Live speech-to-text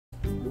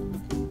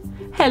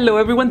Hello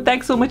everyone,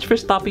 thanks so much for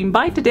stopping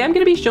by. Today I'm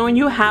going to be showing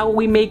you how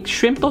we make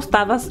shrimp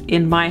tostadas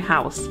in my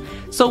house.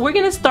 So we're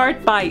going to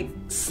start by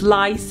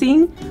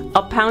slicing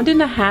 1.5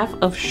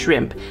 pounds of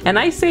shrimp. And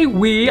I say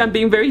we, I'm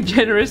being very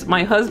generous.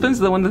 My husband's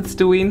the one that's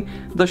doing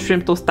the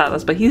shrimp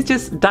tostadas, but he's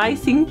just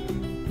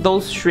dicing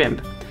those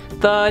shrimp.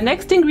 The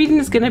next ingredient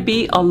is going to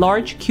be a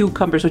large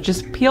cucumber. So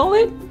just peel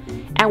it,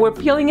 and we're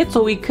peeling it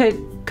so we could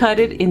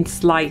cut it in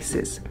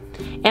slices.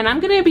 And I'm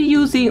going to be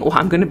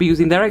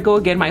using, there I go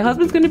again, my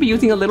husband's going to be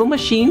using a little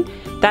machine.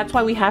 That's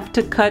why we have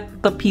to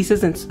cut the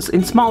pieces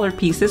in smaller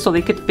pieces so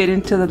they could fit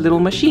into the little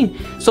machine.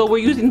 So we're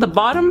using the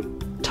bottom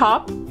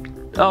top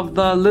of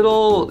the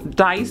little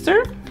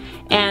dicer,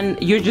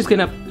 and you're just going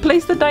to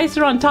place the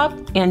dicer on top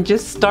and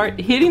just start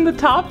hitting the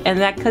top, and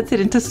that cuts it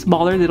into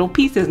smaller little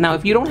pieces. Now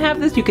if you don't have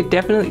this, you could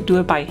definitely do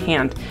it by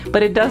hand,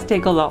 but it does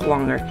take a lot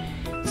longer.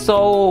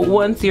 So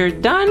once you're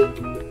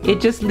done, it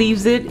just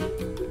leaves it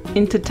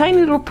into tiny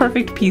little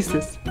perfect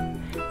pieces.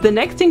 The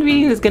next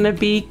ingredient is going to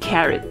be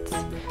carrots.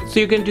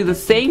 So you're going to do the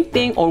same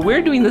thing, or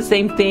we're doing the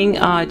same thing,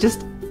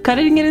 just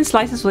cutting it in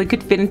slices so it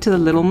could fit into the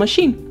little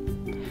machine.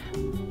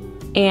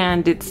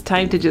 And it's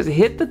time to just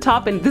hit the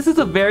top, and this is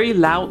a very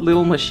loud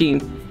little machine.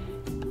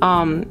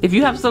 If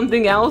you have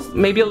something else,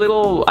 maybe a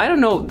little, I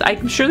don't know,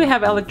 I'm sure they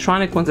have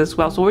electronic ones as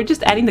well. So we're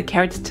just adding the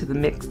carrots to the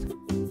mix.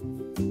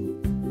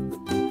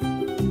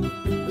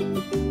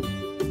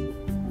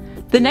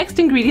 The next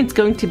ingredient is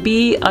going to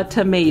be a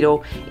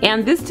tomato,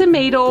 and this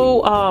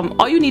tomato,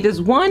 all you need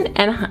is one,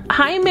 and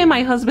Jaime,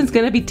 my husband's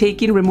going to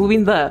be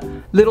removing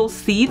the little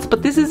seeds,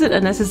 but this isn't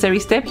a necessary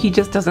step. He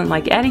just doesn't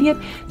like adding it.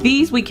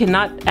 These we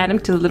cannot add them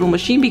to the little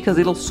machine because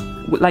it'll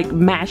like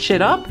mash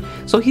it up,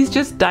 so he's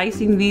just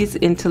dicing these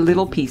into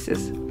little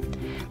pieces.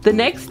 The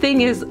next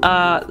thing is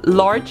a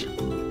large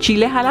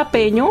Chile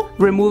Jalapeno,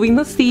 removing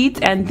the seeds,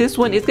 and this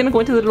one is going to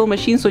go into the little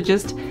machine, so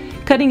just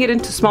cutting it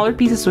into smaller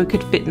pieces so it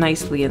could fit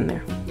nicely in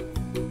there.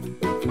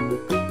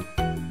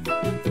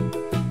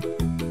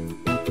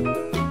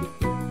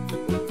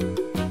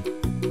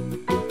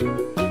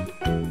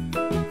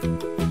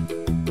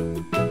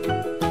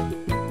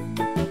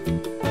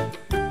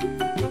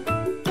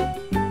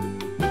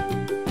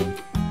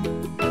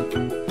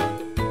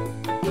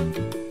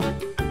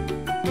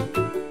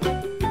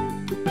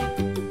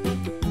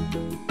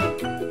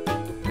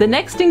 The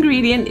next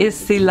ingredient is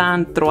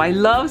cilantro. I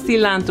love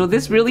cilantro.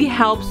 This really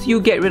helps you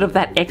get rid of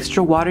that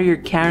extra water you're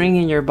carrying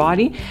in your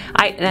body.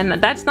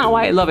 And that's not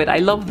why I love it. I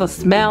love the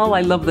smell, I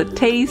love the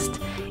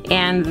taste,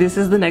 and this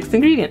is the next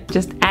ingredient.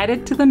 Just add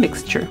it to the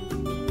mixture.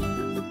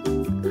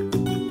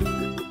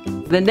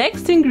 The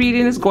next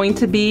ingredient is going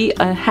to be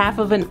 1/2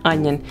 of an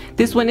onion.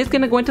 This one is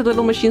going to go into the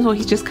little machine, so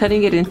he's just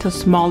cutting it into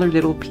smaller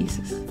little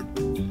pieces.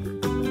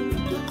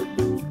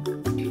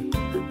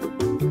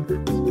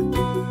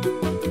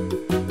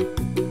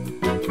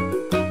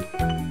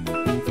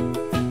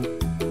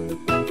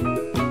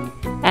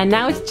 And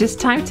now it's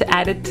just time to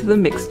add it to the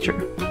mixture.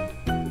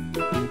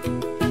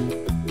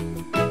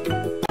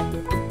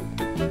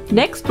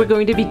 Next, we're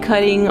going to be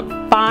cutting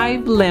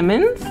 5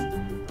 lemons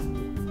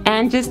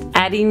and just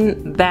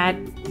adding that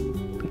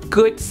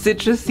good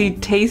citrusy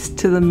taste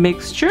to the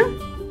mixture.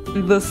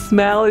 The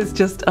smell is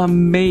just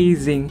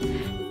amazing.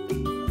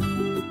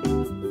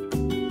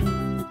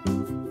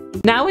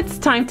 Now it's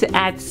time to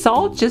add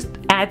salt. Just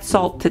add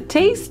salt to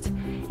taste,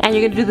 and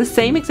you're going to do the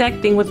same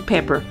exact thing with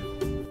pepper.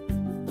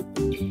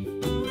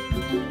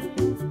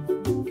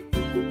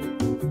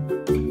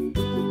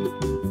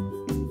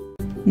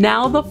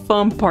 Now the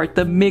fun part,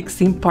 the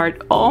mixing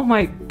part. Oh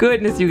my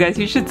goodness, you guys,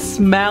 you should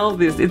smell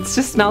this. It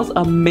just smells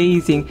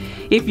amazing.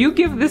 If you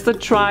give this a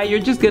try,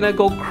 you're just gonna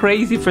go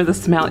crazy for the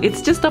smell.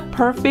 It's just a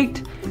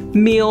perfect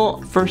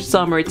meal for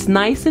summer. It's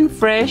nice and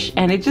fresh,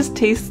 and it just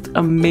tastes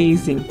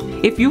amazing.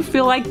 If you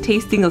feel like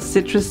tasting a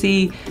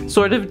citrusy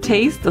sort of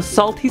taste, a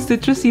salty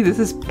citrusy, this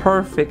is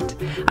perfect.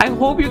 I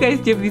hope you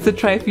guys give these a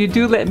try. If you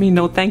do, let me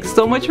know. Thanks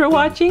so much for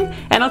watching,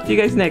 and I'll see you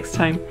guys next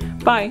time.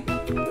 Bye.